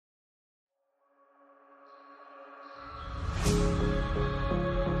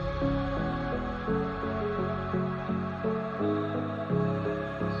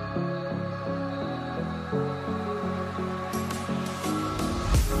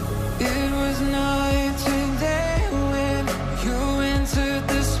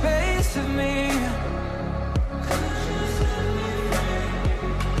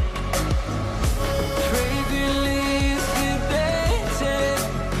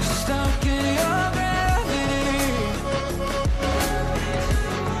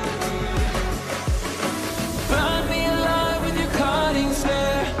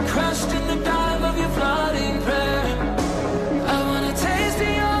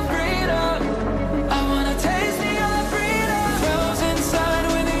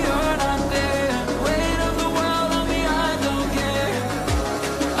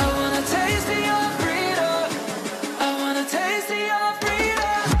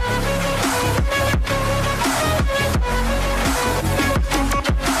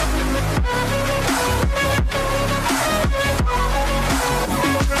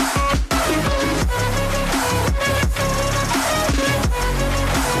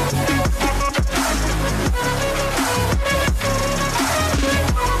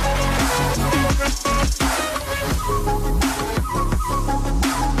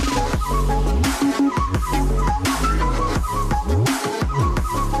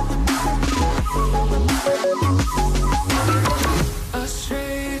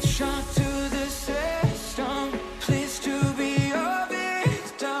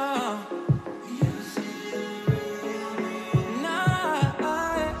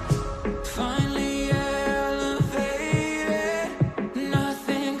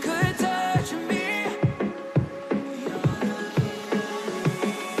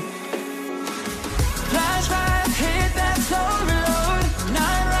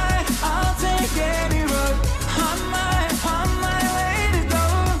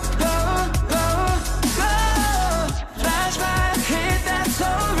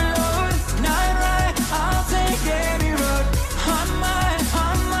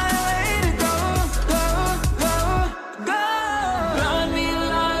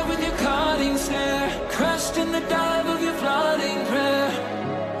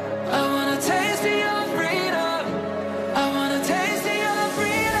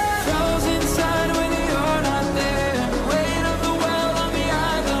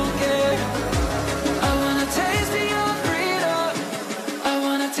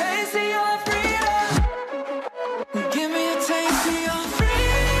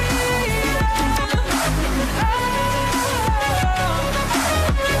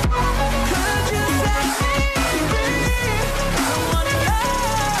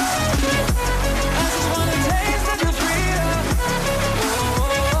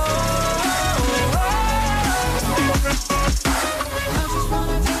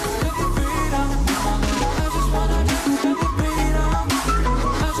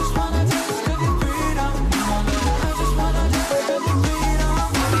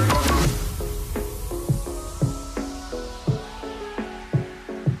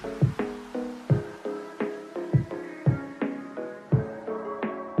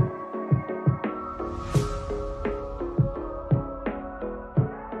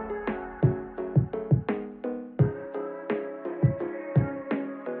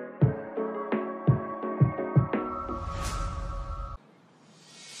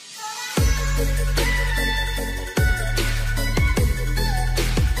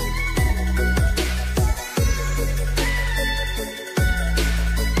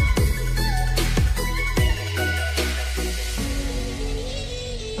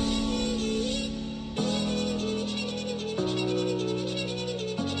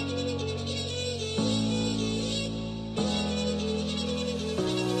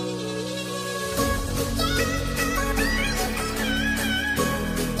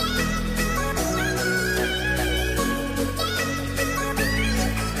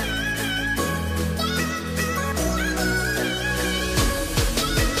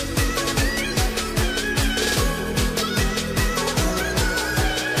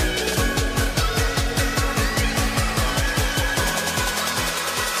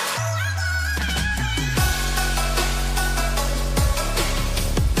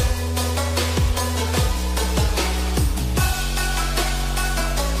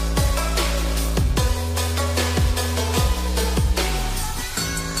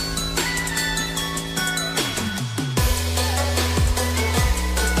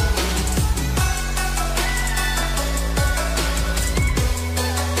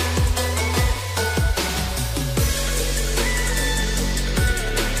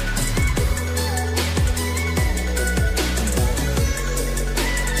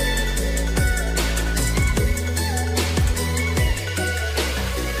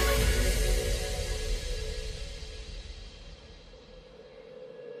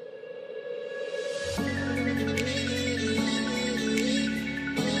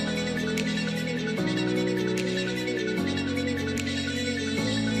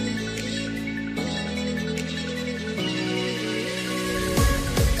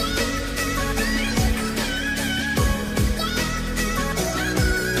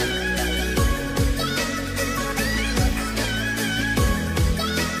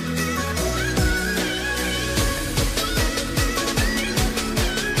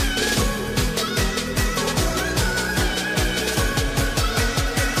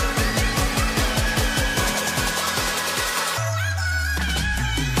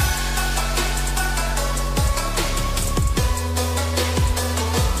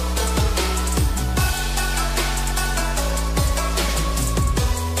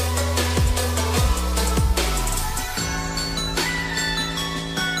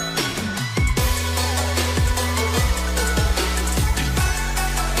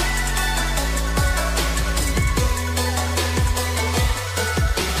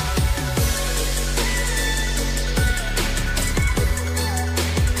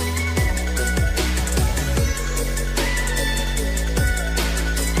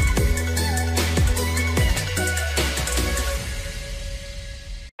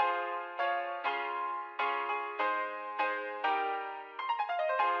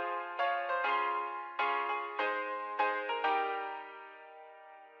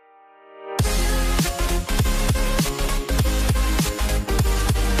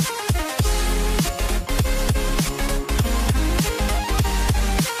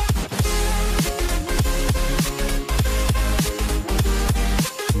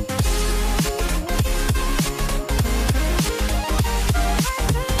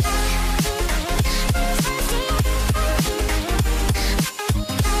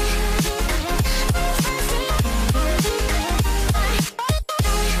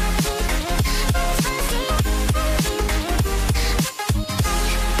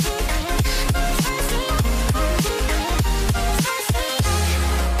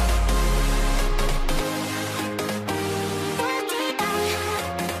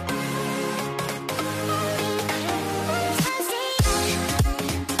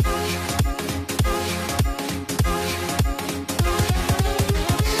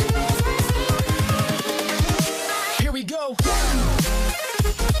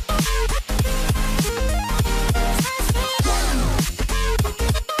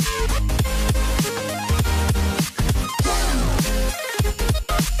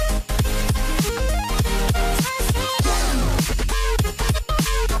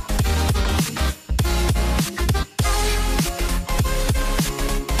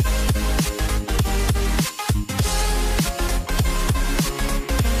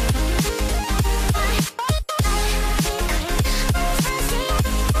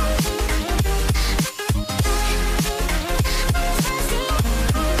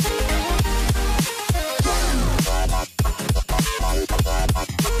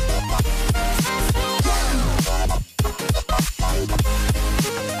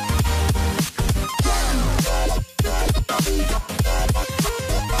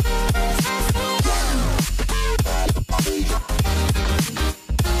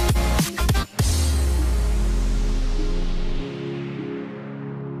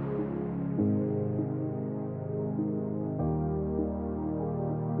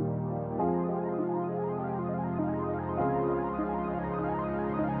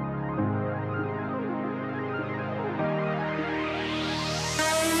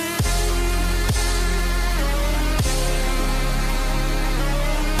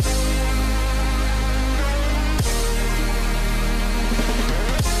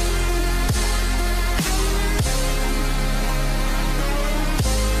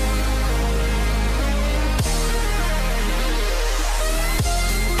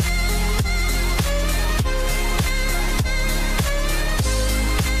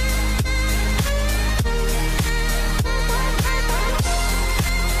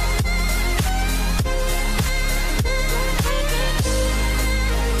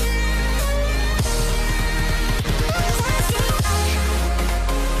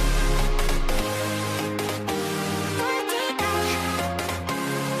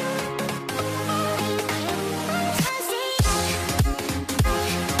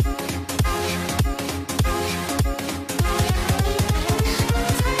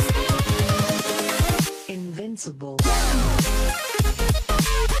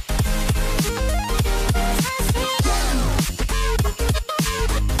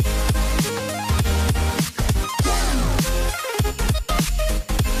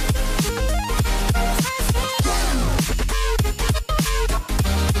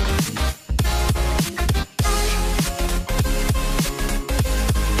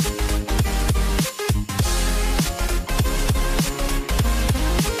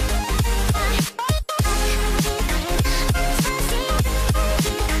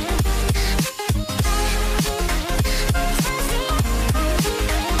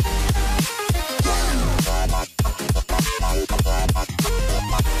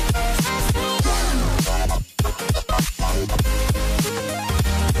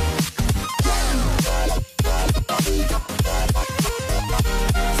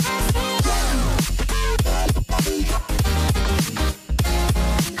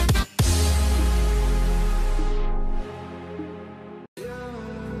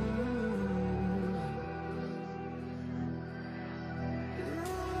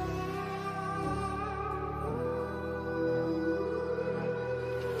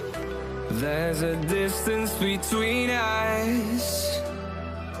There's a distance between us.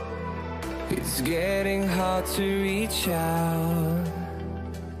 It's getting hard to reach out.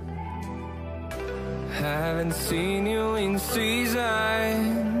 Haven't seen you in seasons,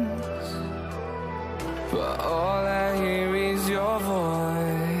 but all I hear is your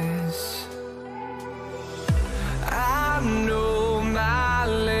voice. I know my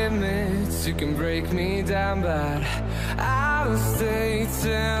limits, you can break me down, but I'll stay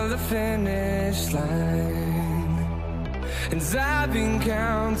till the finish line. And I've been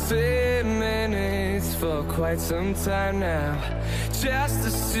counting minutes for quite some time now, just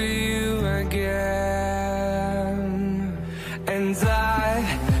to see you again. And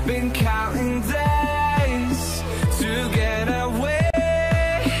I've been counting days to get away,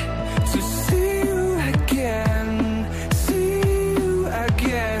 to see you again, see you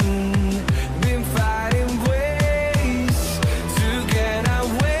again. Been fighting ways to get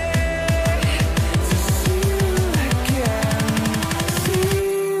away, to see you again, see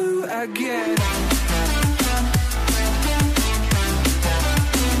you again.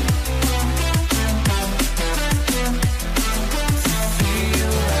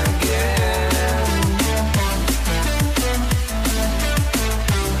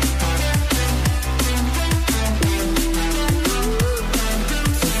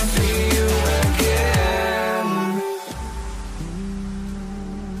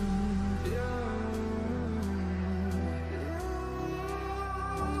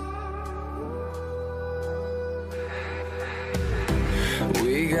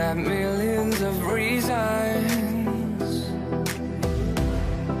 We got millions of reasons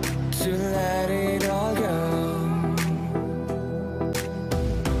to let it all go.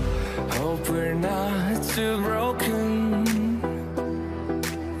 Hope we're not too broken.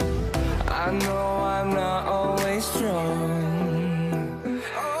 I know I'm not always strong.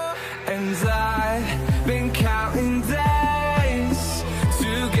 And I've been counting days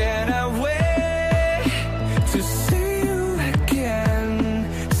to get away, to see you again,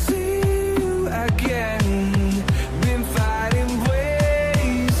 see you again. Been fighting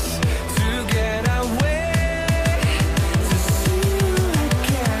ways to get away, to see you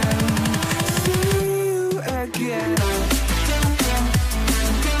again, see you again.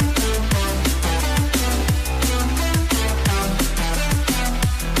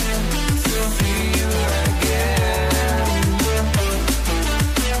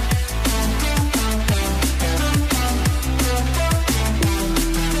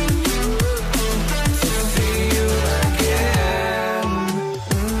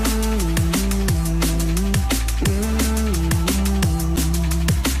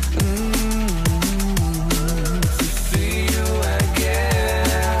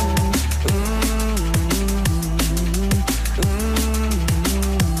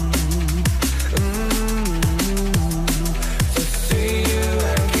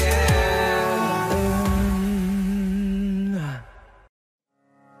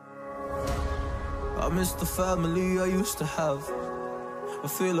 I miss the family I used to have. I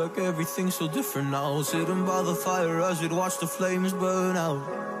feel like everything's so different now. Sitting by the fire as we'd watch the flames burn out.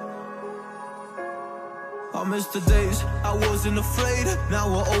 I miss the days I wasn't afraid. Now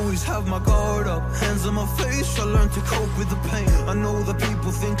I always have my guard up, hands on my face. I learned to cope with the pain. I know that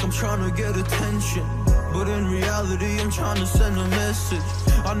people think I'm trying to get attention, but in reality I'm trying to send a message.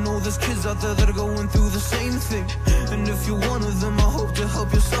 I know there's kids out there that are going through the same thing, and if you're one of them, I hope to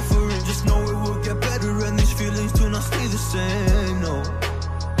help your suffering. Just know it will get better, and these feelings do not stay the same. No,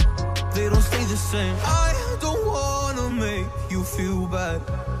 they don't stay the same. I don't wanna make you feel bad,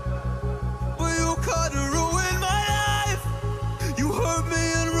 but you kinda ruined my life. You hurt me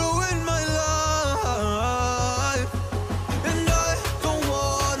and ruined my life, and I don't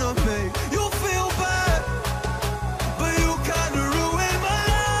wanna make you feel bad, but you kinda ruined my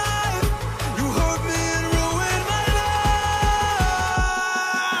life. You hurt me and ruined my life.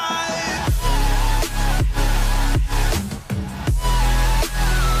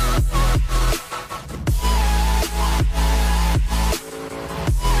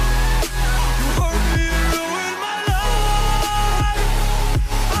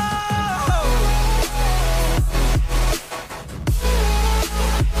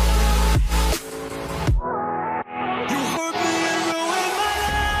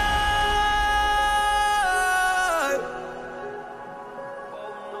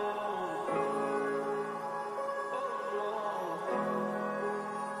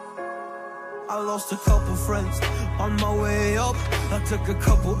 lost a couple friends. On my way up, I took a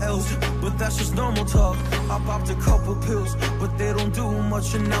couple L's, but that's just normal talk. I popped a couple pills, but they don't do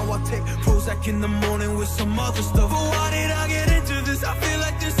much, and now I take Prozac in the morning with some other stuff. But why did I get into this? I feel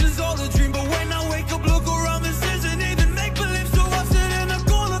like this is all a dream, but when I wake up, look around, this isn't even make-believe. So I sit in a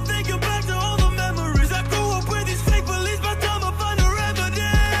corner thinking back to all the memories. I grew up with these fake beliefs, by the time I find a remedy.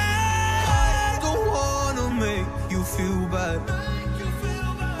 I don't wanna make you feel bad,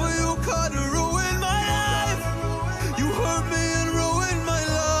 but you kinda ruined my life. You hurt me and ruined my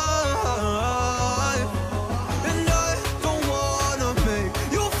life. And I don't wanna make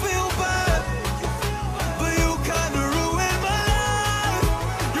you feel bad, but you kinda ruined my life.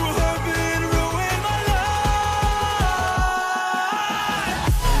 You hurt me and ruined my life.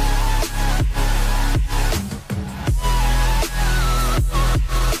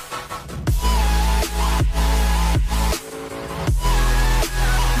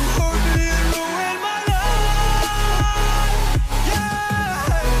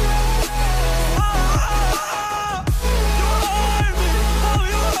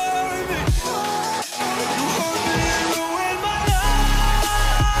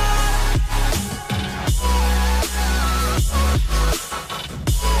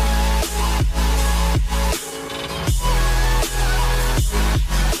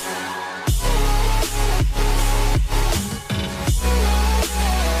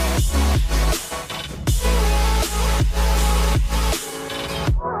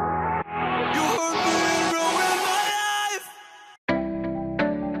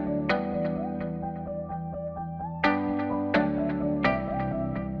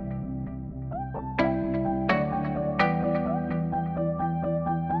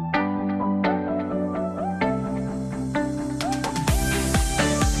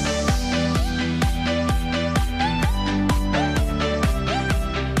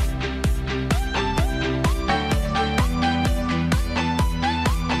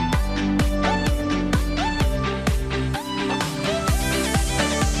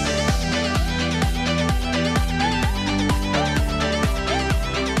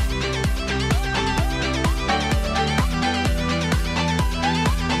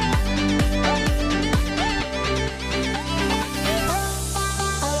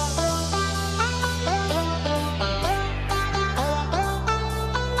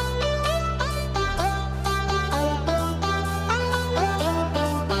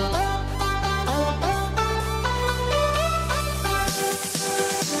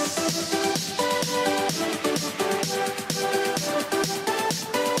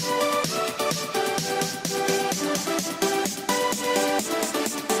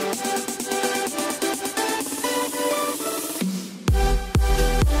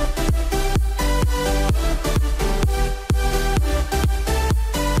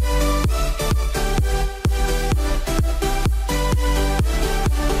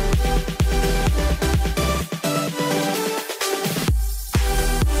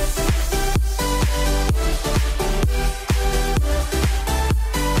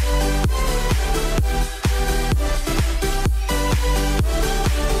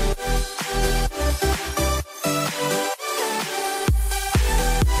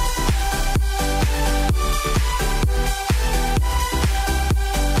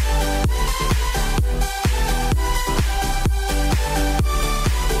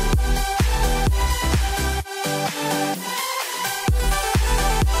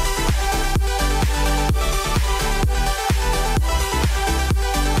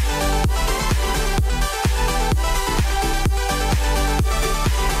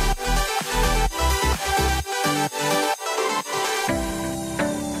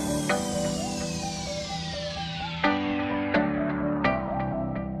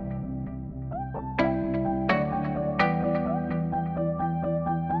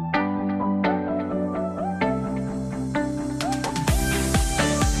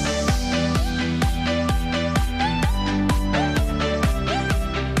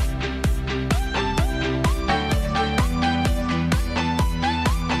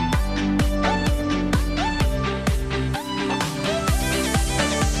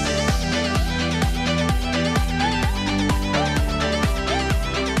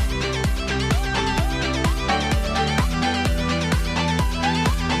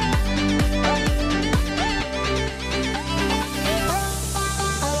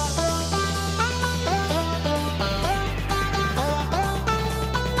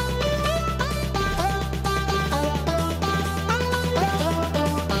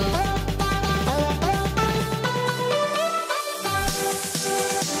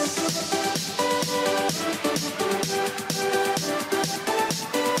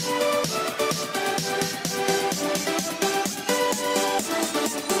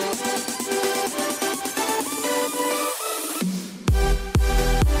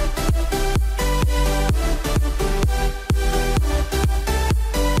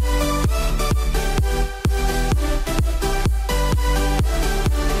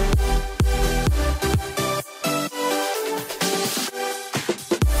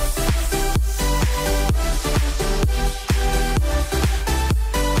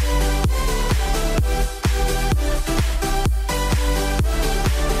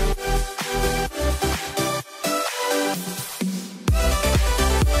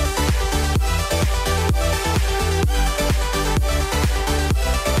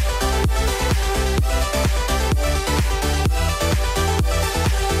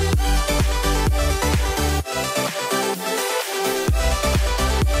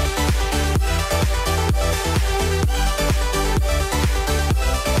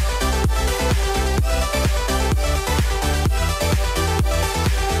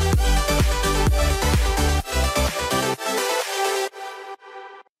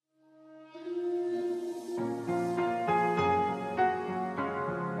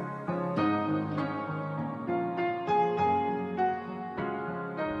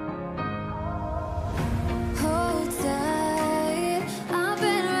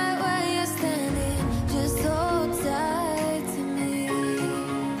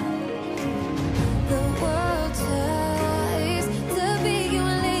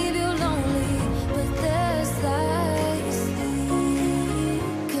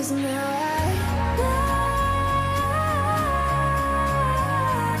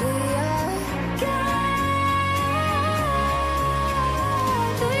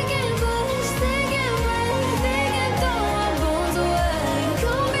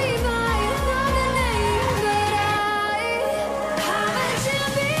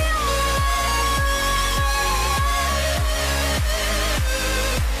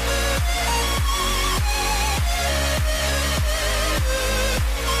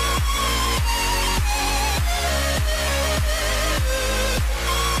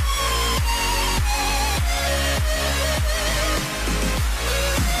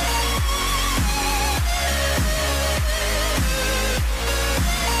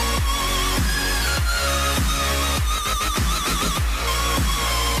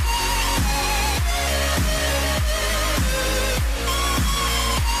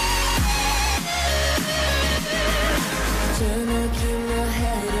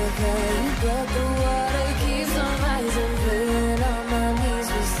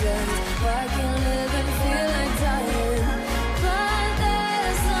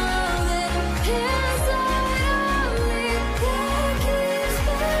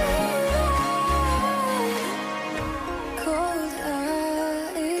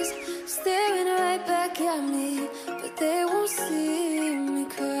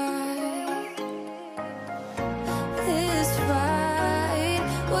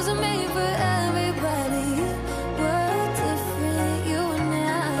 wasn't meant